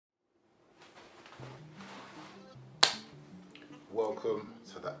Welcome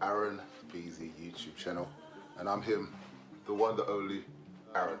to the Aaron Beasy YouTube channel, and I'm him, the one, the only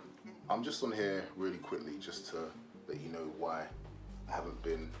Aaron. I'm just on here really quickly just to let you know why I haven't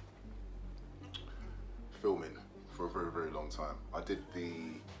been filming for a very long time. I did the,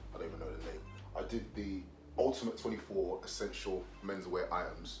 I don't even know the name, I did the Ultimate 24 Essential Menswear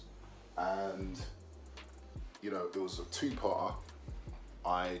Items, and you know, it was a two-parter.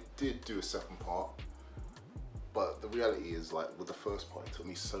 I did do a second part, but the reality is, like, with the first part, it took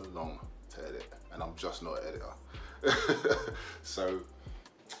me so long to edit, and I'm just not an editor. So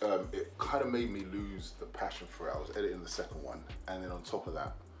it kind of made me lose the passion for it. I was editing the second one, and then on top of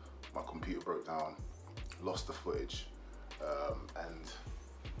that, my computer broke down, lost the footage, and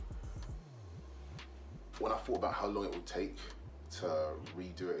when I thought about how long it would take to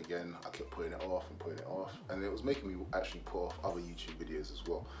redo it again, I kept putting it off, and it was making me actually put off other YouTube videos as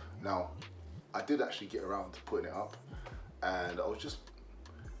well. Now, I did actually get around to putting it up, and there were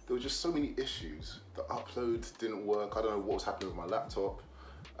just so many issues. The upload didn't work. I don't know what was happening with my laptop,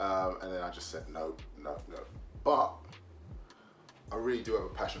 and then I just said no. But I really do have a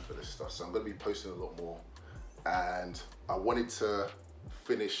passion for this stuff, so I'm going to be posting a lot more, and I wanted to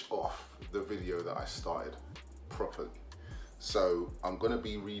finish off the video that I started properly. So I'm going to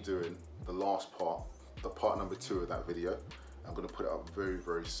be redoing the last part, the part number 2 of that video. I'm going to put it up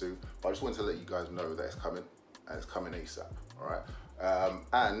very soon, but I just wanted to let you guys know that it's coming, and it's coming ASAP. All right,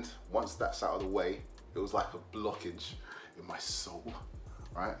 and once that's out of the way, it was like a blockage in my soul.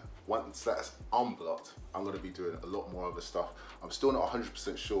 Right, once that's unblocked, I'm going to be doing a lot more other stuff. I'm still not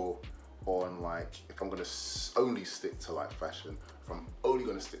 100% sure on, like, if I'm going to only stick to like fashion, if I'm only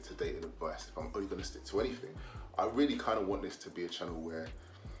going to stick to dating advice, if I'm only going to stick to anything. I really kind of want this to be a channel where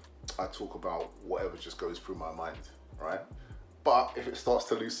I talk about whatever just goes through my mind, right? But if it starts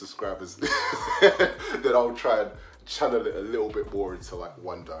to lose subscribers, then I'll try and channel it a little bit more into like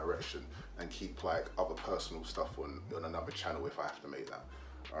one direction and keep like other personal stuff on another channel if I have to make that.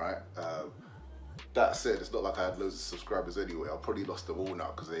 All right. That said, it's not like I had loads of subscribers anyway. I've probably lost them all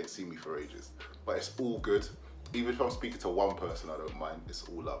now because they ain't seen me for ages. But it's all good. Even if I'm speaking to one person, I don't mind. It's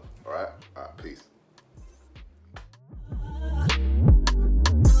all love. All right. Peace.